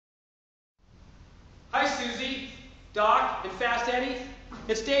Doc and Fast Eddie,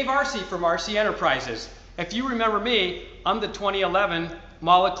 it's Dave Arce from Arce Enterprises. If you remember me, I'm the 2011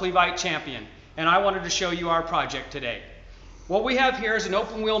 Cleveite champion, and I wanted to show you our project today. What we have here is an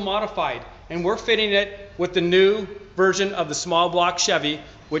open wheel modified, and we're fitting it with the new version of the small block Chevy,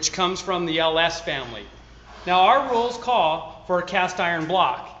 which comes from the LS family. Now our rules call for a cast iron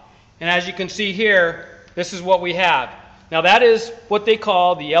block, and as you can see here, this is what we have. Now that is what they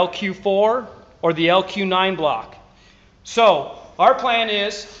call the LQ4 or the LQ9 block. So our plan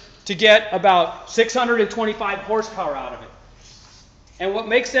is to get about 625 horsepower out of it. And what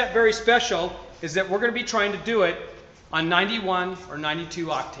makes that very special is that we're going to be trying to do it on 91 or 92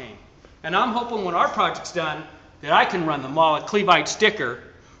 octane. And I'm hoping when our project's done that I can run the Cleveite sticker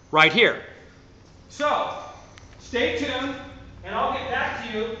right here. So stay tuned, and I'll get back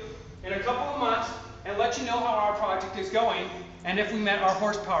to you in a couple of months and let you know how our project is going and if we met our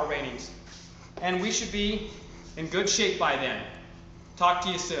horsepower ratings. And we should be in good shape by then. Talk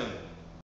to you soon.